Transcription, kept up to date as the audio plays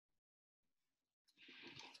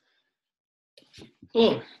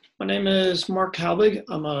Hello, my name is Mark Halbig.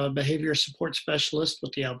 I'm a behavior support specialist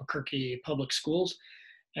with the Albuquerque Public Schools.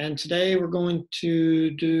 And today we're going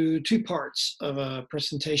to do two parts of a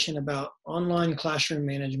presentation about online classroom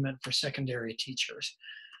management for secondary teachers.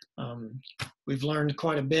 We've learned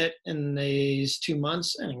quite a bit in these 2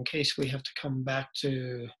 months, and in case we have to come back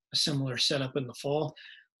to a similar setup in the fall,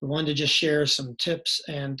 we wanted to just share some tips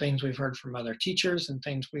and things we've heard from other teachers and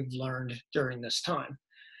things we've learned during this time.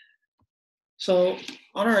 So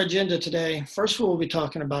on our agenda today, first we'll be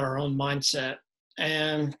talking about our own mindset,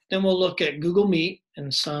 and then we'll look at Google Meet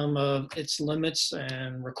and some of its limits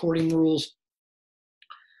and recording rules,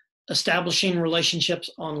 establishing relationships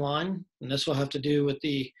online, and this will have to do with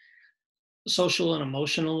the social and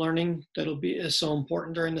emotional learning is so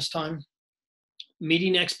important during this time,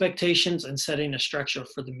 meeting expectations and setting a structure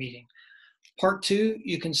for the meeting. Part 2,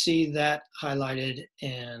 you can see that highlighted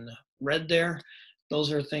in red there.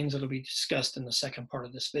 Those are things that will be discussed in the second part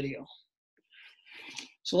of this video.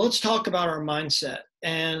 So let's talk about our mindset.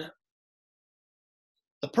 And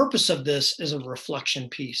the purpose of this is a reflection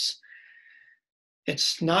piece.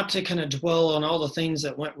 It's not to kind of dwell on all the things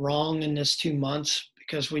that went wrong in this 2 months,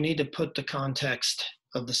 because we need to put the context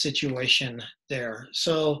of the situation there.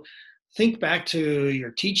 So think back to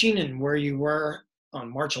your teaching and where you were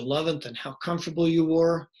on March 11th and how comfortable you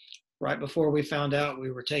were. Right before we found out we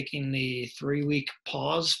were taking the 3-week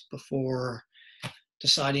pause before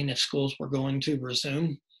deciding if schools were going to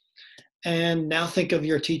resume. And now think of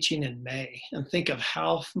your teaching in May and think of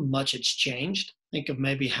how much it's changed. Think of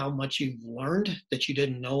maybe how much you've learned that you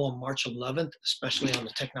didn't know on March 11th, especially on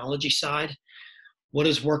the technology side. What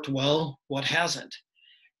has worked well, what hasn't?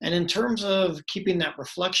 And in terms of keeping that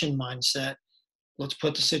reflection mindset, let's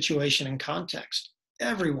put the situation in context.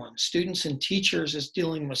 Everyone, students and teachers, is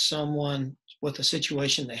dealing with someone with a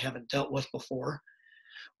situation they haven't dealt with before.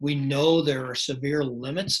 We know there are severe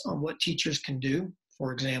limits on what teachers can do.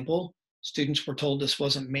 For example, students were told this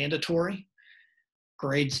wasn't mandatory.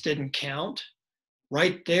 Grades didn't count.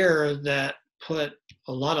 Right there, that put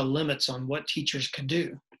a lot of limits on what teachers can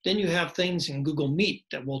do. Then you have things in Google Meet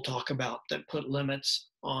that we'll talk about that put limits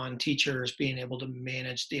on teachers being able to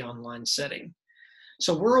manage the online setting.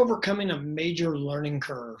 So we're overcoming a major learning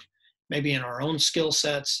curve, maybe in our own skill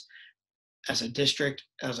sets, as a district,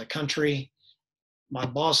 as a country. My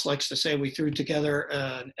boss likes to say we threw together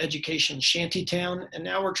an education shantytown, and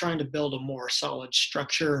now we're trying to build a more solid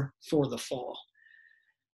structure for the fall.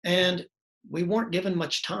 And we weren't given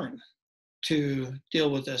much time to deal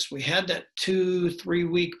with this. We had that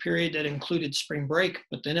 2-3 week period that included spring break,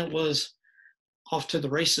 but then it was off to the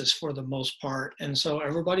races for the most part. And so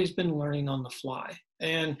everybody's been learning on the fly.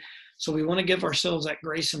 And so we want to give ourselves that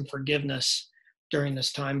grace and forgiveness during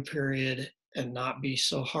this time period and not be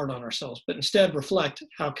so hard on ourselves, but instead reflect,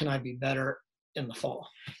 how can I be better in the fall?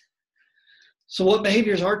 So what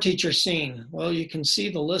behaviors are teachers seeing? Well, you can see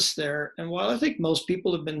the list there. And while I think most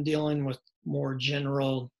people have been dealing with more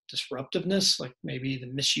general disruptiveness, like maybe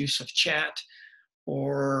the misuse of chat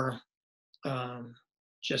or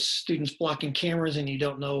just students blocking cameras and you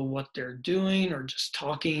don't know what they're doing, or just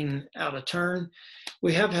talking out of turn,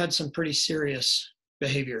 we have had some pretty serious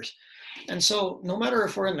behaviors. And so no matter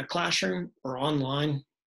if we're in the classroom or online,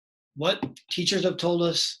 what teachers have told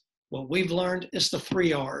us, what we've learned is the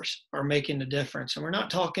 3 R's are making the difference. And we're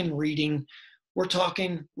not talking reading, we're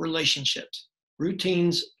talking relationships,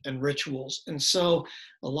 routines, and rituals. And so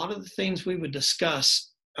a lot of the things we would discuss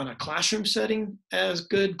on a classroom setting as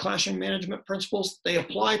good classroom management principles, they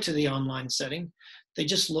apply to the online setting. They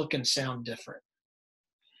just look and sound different.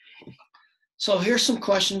 So here's some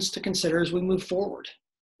questions to consider as we move forward.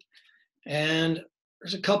 And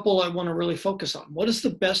there's a couple I want to really focus on. What is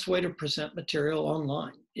the best way to present material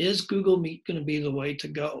online? Is Google Meet going to be the way to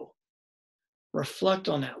go? Reflect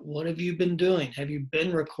on that. What have you been doing? Have you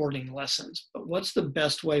been recording lessons? But what's the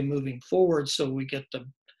best way moving forward so we get the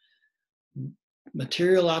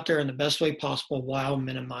material out there in the best way possible while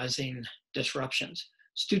minimizing disruptions?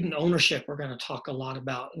 Student ownership, we're going to talk a lot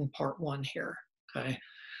about in part 1 here. Okay,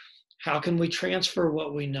 how can we transfer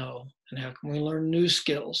what we know, and how can we learn new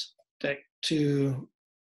skills that to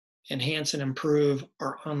enhance and improve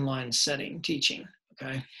our online setting teaching?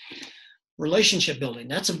 Okay, relationship building,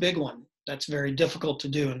 that's a big one. That's very difficult to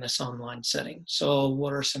do in this online setting. So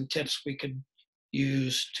what are some tips we could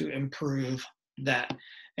use to improve that?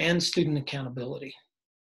 And student accountability.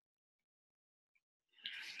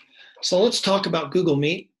 So let's talk about Google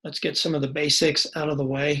Meet. Let's get some of the basics out of the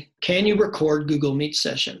way. Can you record Google Meet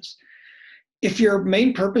sessions? If your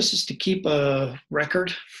main purpose is to keep a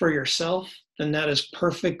record for yourself, then that is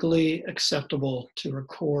perfectly acceptable to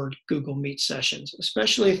record Google Meet sessions,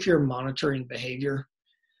 especially if you're monitoring behavior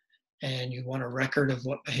and you want a record of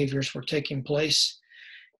what behaviors were taking place.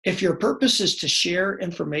 If your purpose is to share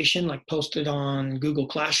information like posted on Google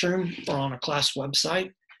Classroom or on a class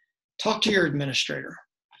website, talk to your administrator,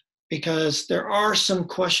 because there are some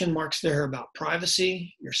question marks there about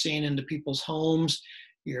privacy. You're seeing into people's homes.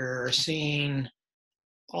 You're seeing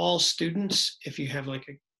all students if you have like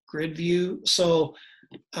a grid view. So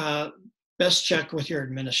best check with your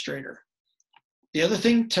administrator. The other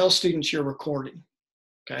thing, tell students you're recording.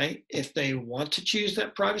 Okay, if they want to choose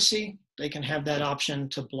that privacy, they can have that option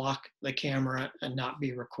to block the camera and not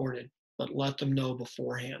be recorded, but let them know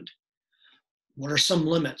beforehand. What are some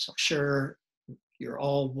limits? I'm sure you're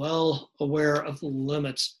all well aware of the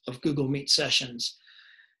limits of Google Meet sessions.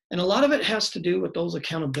 And a lot of it has to do with those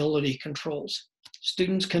accountability controls.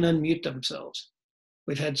 Students can unmute themselves.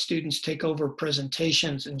 We've had students take over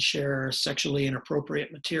presentations and share sexually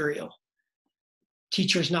inappropriate material.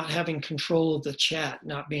 Teachers not having control of the chat,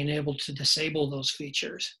 not being able to disable those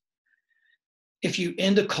features. If you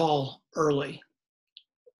end a call early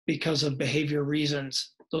because of behavior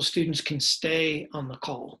reasons, those students can stay on the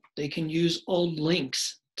call. They can use old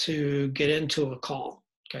links to get into a call.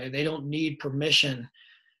 Okay, they don't need permission,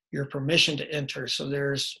 your permission to enter. So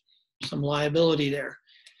there's some liability there.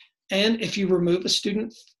 And if you remove a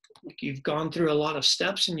student, like you've gone through a lot of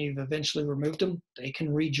steps and you've eventually removed them, they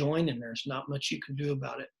can rejoin and there's not much you can do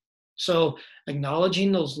about it. So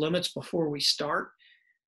acknowledging those limits before we start,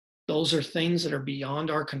 those are things that are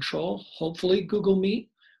beyond our control. Hopefully Google Meet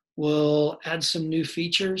will add some new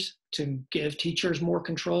features to give teachers more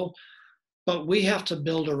control, but we have to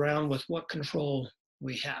build around with what control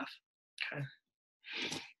we have. Okay.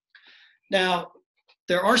 Now,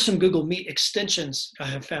 there are some Google Meet extensions I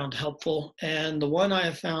have found helpful, and the one I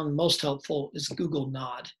have found most helpful is Google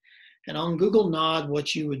Nod. And on Google Nod,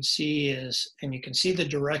 what you would see is, and you can see the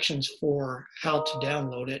directions for how to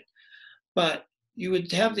download it, but you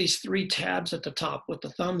would have these 3 tabs at the top with the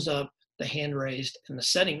thumbs up, the hand raised, and the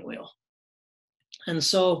setting wheel. And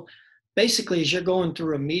so basically, as you're going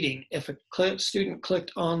through a meeting, if a student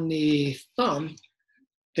clicked on the thumb,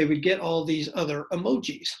 they would get all these other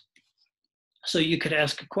emojis. So you could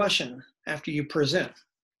ask a question after you present.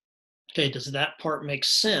 Okay, does that part make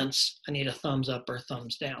sense? I need a thumbs up or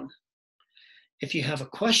thumbs down. If you have a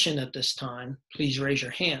question at this time, please raise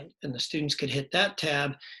your hand, and the students could hit that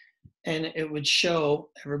tab and it would show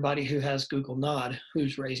everybody who has Google Nod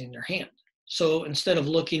who's raising their hand. So instead of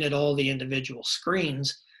looking at all the individual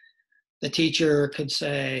screens, the teacher could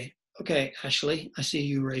say, okay, Ashley, I see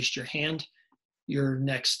you raised your hand. You're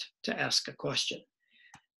next to ask a question.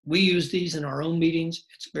 We use these in our own meetings.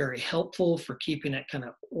 It's very helpful for keeping it kind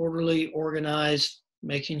of orderly, organized,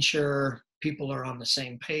 making sure people are on the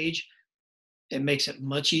same page. It makes it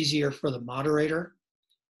much easier for the moderator.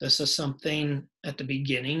 This is something at the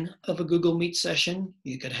beginning of a Google Meet session.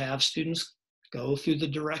 You could have students go through the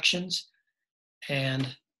directions and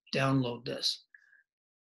download this.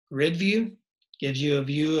 Grid view gives you a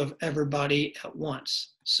view of everybody at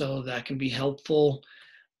once. So that can be helpful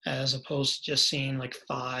as opposed to just seeing like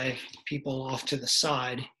 5 people off to the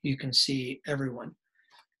side. You can see everyone.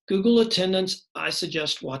 Google Attendance, I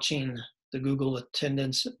suggest watching the Google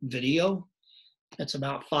Attendance video. It's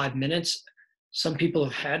about 5 minutes. Some people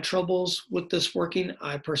have had troubles with this working.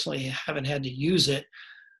 I personally haven't had to use it,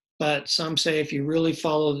 but some say if you really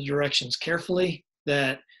follow the directions carefully,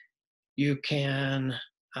 that you can,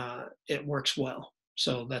 it works well.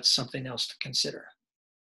 So that's something else to consider.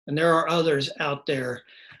 And there are others out there.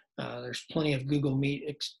 There's plenty of Google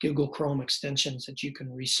Meet, Google Chrome extensions that you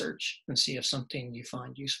can research and see if something you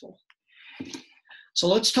find useful. So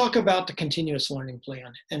let's talk about the continuous learning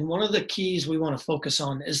plan. And one of the keys we want to focus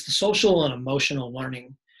on is the social and emotional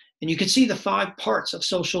learning. And you can see the 5 parts of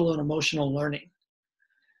social and emotional learning.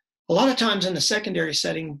 A lot of times in the secondary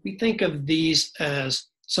setting, we think of these as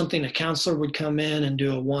something a counselor would come in and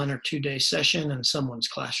do a 1 or 2 day session in someone's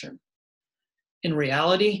classroom. In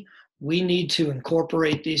reality, we need to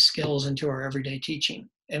incorporate these skills into our everyday teaching.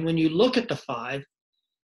 And when you look at the 5,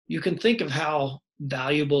 you can think of how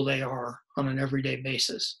valuable they are on an everyday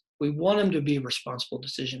basis. We want them to be responsible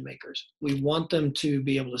decision makers. We want them to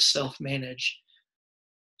be able to self-manage.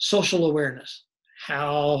 Social awareness,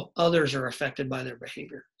 how others are affected by their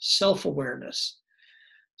behavior. Self-awareness.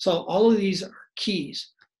 So all of these are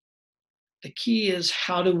keys. The key is,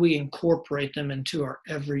 how do we incorporate them into our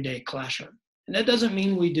everyday classroom? And that doesn't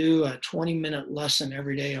mean we do a 20-minute lesson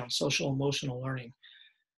every day on social emotional learning.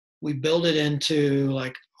 We build it into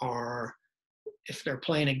like if they're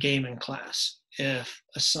playing a game in class, if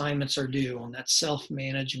assignments are due on that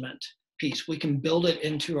self-management piece. We can build it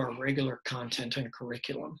into our regular content and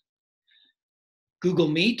curriculum. Google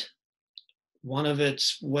Meet, one of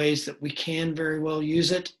its ways that we can very well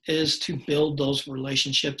use it is to build those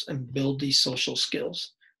relationships and build these social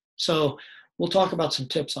skills. So we'll talk about some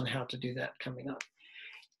tips on how to do that coming up.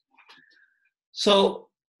 So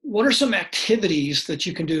what are some activities that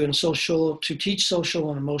you can do in social to teach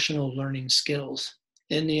social and emotional learning skills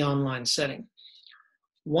in the online setting?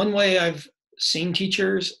 One way I've seen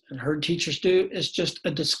teachers and heard teachers do is just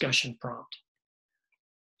a discussion prompt.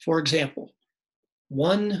 For example,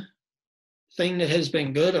 one thing that has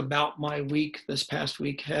been good about my week this past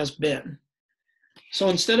week has been, so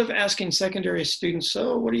instead of asking secondary students,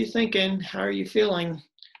 so what are you thinking? How are you feeling?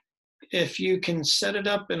 If you can set it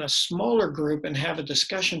up in a smaller group and have a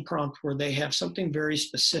discussion prompt where they have something very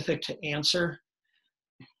specific to answer,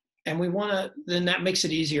 and we want to, then that makes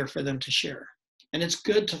it easier for them to share. And it's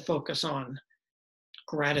good to focus on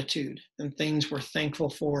gratitude and things we're thankful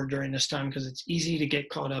for during this time, because it's easy to get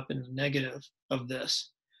caught up in the negative of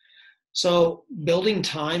this. So building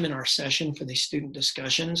time in our session for these student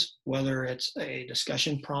discussions, whether it's a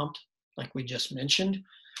discussion prompt like we just mentioned,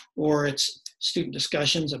 or it's student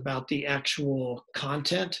discussions about the actual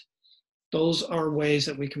content, those are ways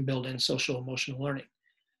that we can build in social emotional learning.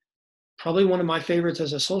 Probably one of my favorites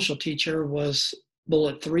as a social teacher was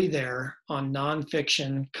bullet 3 there on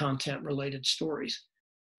nonfiction content related stories.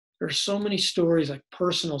 There's so many stories, like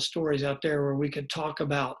personal stories out there, where we could talk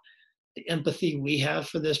about the empathy we have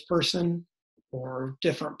for this person or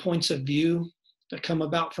different points of view that come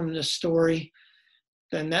about from this story.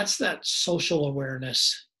 Then that's that social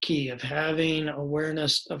awareness key of having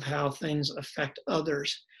awareness of how things affect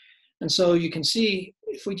others. And so you can see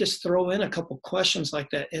if we just throw in a couple questions like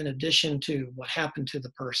that in addition to what happened to the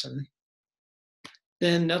person,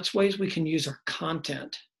 then that's ways we can use our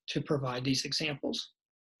content to provide these examples.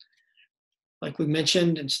 Like we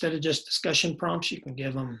mentioned, instead of just discussion prompts, you can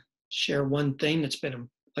give them, share one thing that's been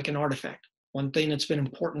like an artifact, one thing that's been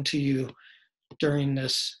important to you during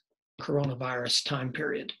this coronavirus time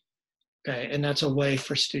period. Okay, and that's a way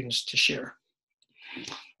for students to share.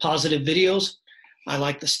 Positive videos. I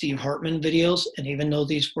like the Steve Hartman videos, and even though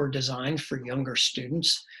these were designed for younger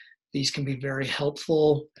students, these can be very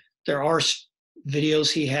helpful. There are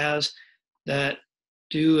videos he has that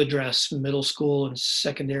do address middle school and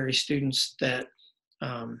secondary students that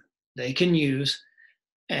they can use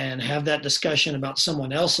and have that discussion about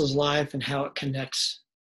someone else's life and how it connects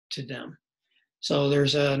to them. So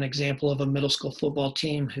there's an example of a middle school football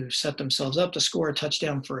team who set themselves up to score a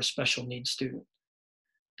touchdown for a special needs student.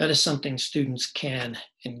 That is something students can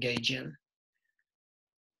engage in.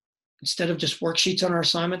 Instead of just worksheets on our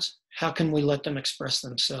assignments, how can we let them express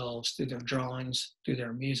themselves through their drawings, through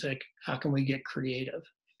their music? How can we get creative?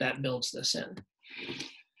 That builds this in.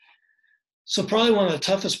 So probably one of the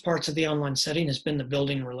toughest parts of the online setting has been the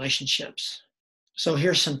building relationships. So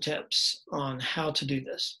here's some tips on how to do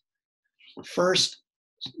this. First,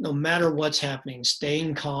 no matter what's happening,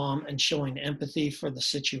 staying calm and showing empathy for the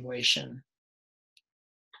situation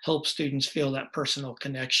helps students feel that personal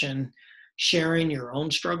connection. Sharing your own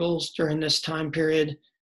struggles during this time period,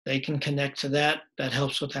 they can connect to that. That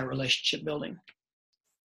helps with that relationship building.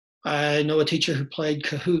 I know a teacher who played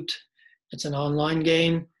Kahoot. It's an online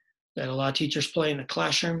game that a lot of teachers play in the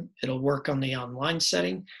classroom. It'll work on the online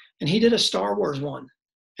setting. And he did a Star Wars one.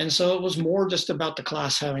 And so it was more just about the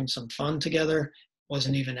class having some fun together. It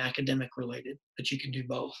wasn't even academic related, but you can do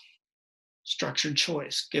both. Structured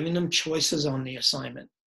choice, giving them choices on the assignment,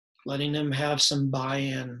 letting them have some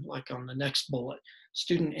buy-in, like on the next bullet.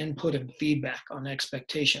 Student input and feedback on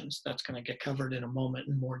expectations. That's going to get covered in a moment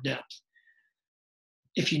in more depth.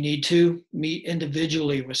 If you need to, meet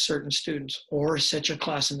individually with certain students or set your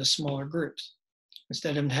class into smaller groups.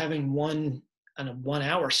 Instead of having one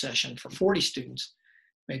 1-hour session for 40 students,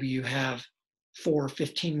 maybe you have 4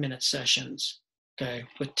 15-minute sessions, okay,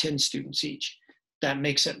 with 10 students each. That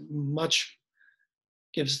makes it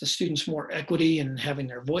gives the students more equity in having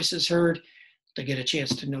their voices heard. They get a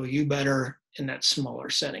chance to know you better in that smaller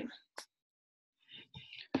setting.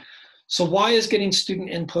 So why is getting student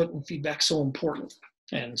input and feedback so important?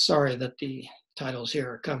 And sorry that the titles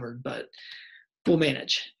here are covered, but we'll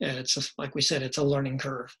manage. And it's just, like we said, it's a learning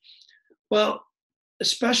curve. Well,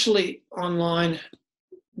 especially online,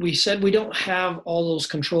 we said we don't have all those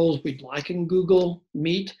controls we'd like in Google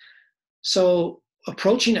Meet. So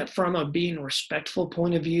approaching it from a being respectful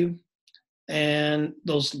point of view and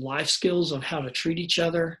those life skills of how to treat each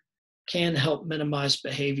other can help minimize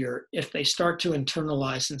behavior if they start to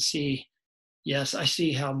internalize and see, yes, I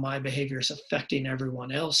see how my behavior is affecting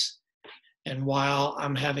everyone else. And while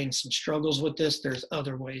I'm having some struggles with this, there's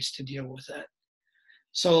other ways to deal with that.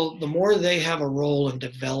 So the more they have a role in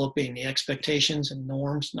developing the expectations and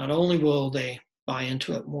norms, not only will they buy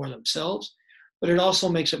into it more themselves, but it also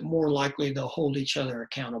makes it more likely they'll hold each other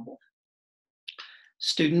accountable.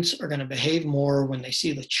 Students are going to behave more when they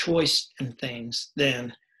see the choice in things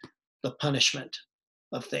than the punishment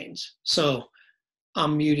of things. So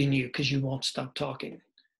I'm muting you because you won't stop talking.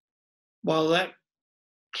 While that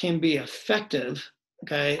can be effective,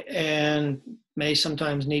 okay, and may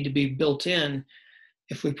sometimes need to be built in,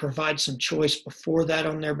 if we provide some choice before that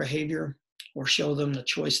on their behavior, or show them the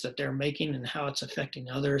choice that they're making and how it's affecting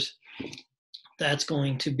others, that's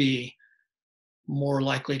going to be more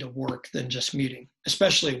likely to work than just muting,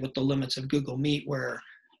 especially with the limits of Google Meet where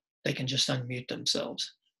they can just unmute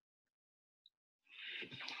themselves.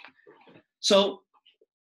 So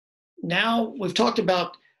now we've talked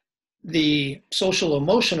about the social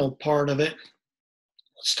emotional part of it.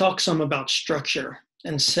 Let's talk some about structure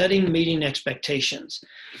and setting meeting expectations.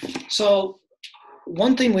 So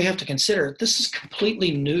one thing we have to consider, this is completely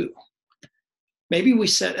new. Maybe we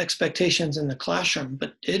set expectations in the classroom,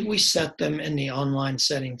 but did we set them in the online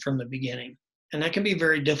setting from the beginning? And that can be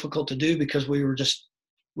very difficult to do because we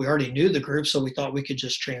already knew the group, so we thought we could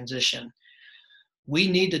just transition. We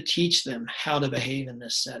need to teach them how to behave in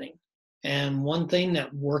this setting. And one thing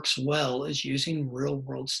that works well is using real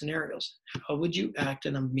world scenarios. How would you act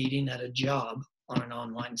in a meeting at a job on an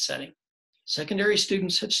online setting? Secondary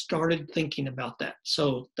students have started thinking about that,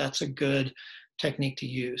 so that's a good technique to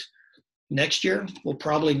use. Next year, we'll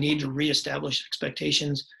probably need to reestablish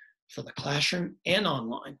expectations for the classroom and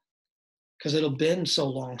online because it'll been so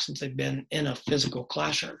long since they've been in a physical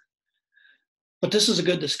classroom. But this is a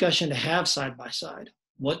good discussion to have side by side.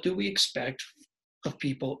 What do we expect of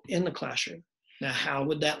people in the classroom? Now, how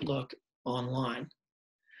would that look online?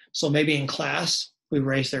 So maybe in class, we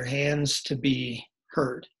raise their hands to be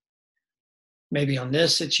heard. Maybe on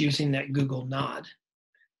this, it's using that Google Nod.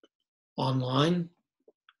 Online,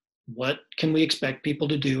 what can we expect people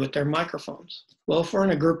to do with their microphones? Well, if we're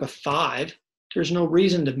in a group of 5, there's no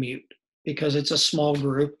reason to mute because it's a small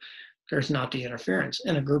group. There's not the interference.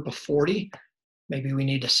 In a group of 40, maybe we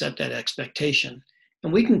need to set that expectation.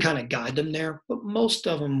 And we can kind of guide them there, but most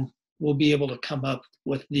of them will be able to come up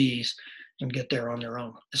with these and get there on their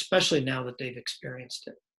own, especially now that they've experienced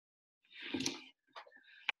it.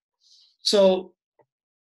 So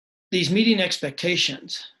these meeting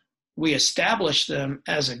expectations, we establish them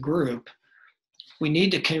as a group. We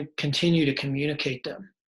need to continue to communicate them.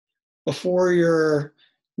 Before your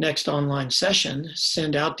next online session,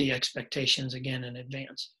 send out the expectations again in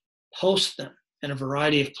advance. Post them in a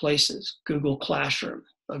variety of places, Google Classroom,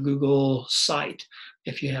 a Google site,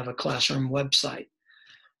 if you have a classroom website.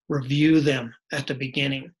 Review them at the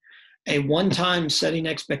beginning. A one-time setting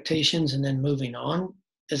expectations and then moving on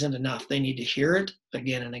isn't enough. They need to hear it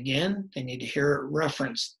again and again. They need to hear it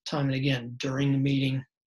referenced time and again during the meeting,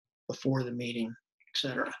 before the meeting,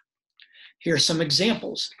 etc. Here are some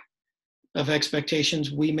examples of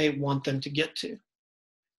expectations we may want them to get to.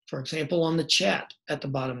 For example, on the chat at the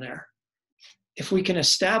bottom there, if we can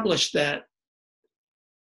establish that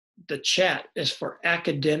the chat is for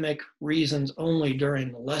academic reasons only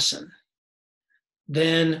during the lesson,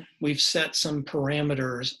 then we've set some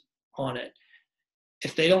parameters on it.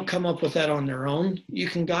 If they don't come up with that on their own, you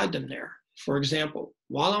can guide them there. For example,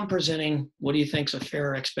 while I'm presenting, what do you think is a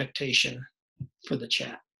fair expectation for the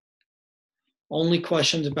chat? Only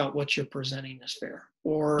questions about what you're presenting is fair.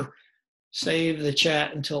 Or save the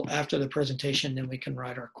chat until after the presentation, then we can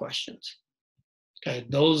write our questions. Okay,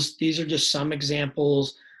 these are just some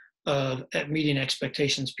examples of meeting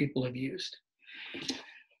expectations people have used.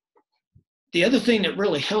 The other thing that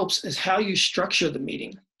really helps is how you structure the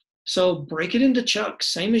meeting. So break it into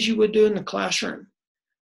chunks, same as you would do in the classroom.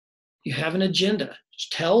 You have an agenda.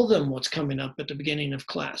 Just tell them what's coming up at the beginning of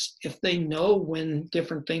class. If they know when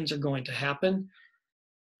different things are going to happen,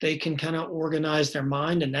 they can kind of organize their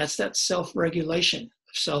mind, and that's that self-regulation,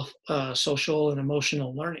 social and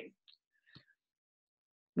emotional learning.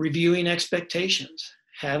 Reviewing expectations,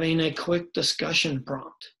 having a quick discussion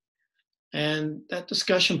prompt. And that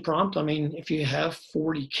discussion prompt, I mean, if you have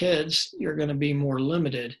 40 kids, you're going to be more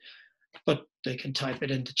limited, but they can type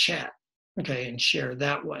it into chat, okay, and share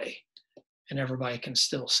that way, and everybody can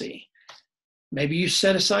still see. Maybe you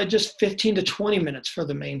set aside just 15 to 20 minutes for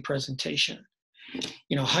the main presentation.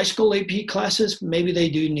 You know, high school AP classes, maybe they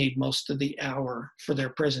do need most of the hour for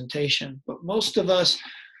their presentation, but most of us,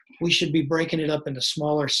 we should be breaking it up into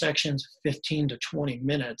smaller sections, 15 to 20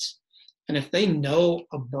 minutes. And if they know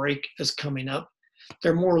a break is coming up,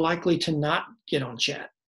 they're more likely to not get on chat.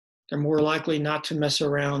 They're more likely not to mess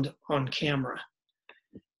around on camera.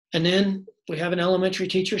 And then we have an elementary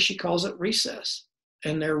teacher, she calls it recess.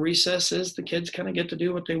 And their recess is the kids kind of get to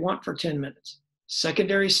do what they want for 10 minutes.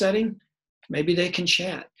 Secondary setting, maybe they can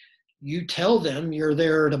chat. You tell them you're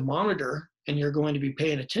there to monitor and you're going to be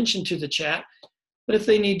paying attention to the chat. But if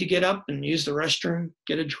they need to get up and use the restroom,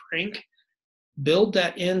 get a drink, build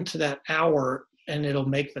that into that hour, and it'll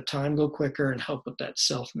make the time go quicker and help with that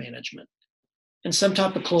self-management. And some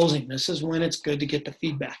type of closing. This is when it's good to get the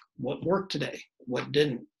feedback. What worked today? What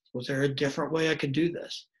didn't? Was there a different way I could do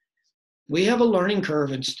this? We have a learning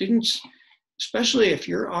curve, and students, especially if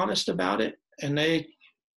you're honest about it and they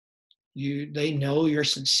know you're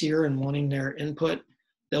sincere in wanting their input,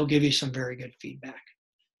 they'll give you some very good feedback.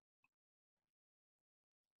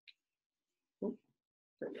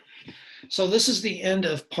 So this is the end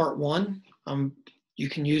of part one. You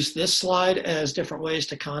can use this slide as different ways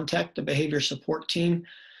to contact the behavior support team.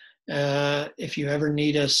 If you ever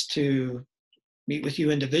need us to meet with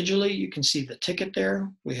you individually, you can see the ticket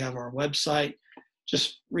there. We have our website.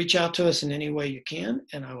 Just reach out to us in any way you can,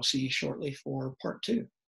 and I will see you shortly for part two.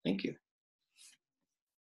 Thank you.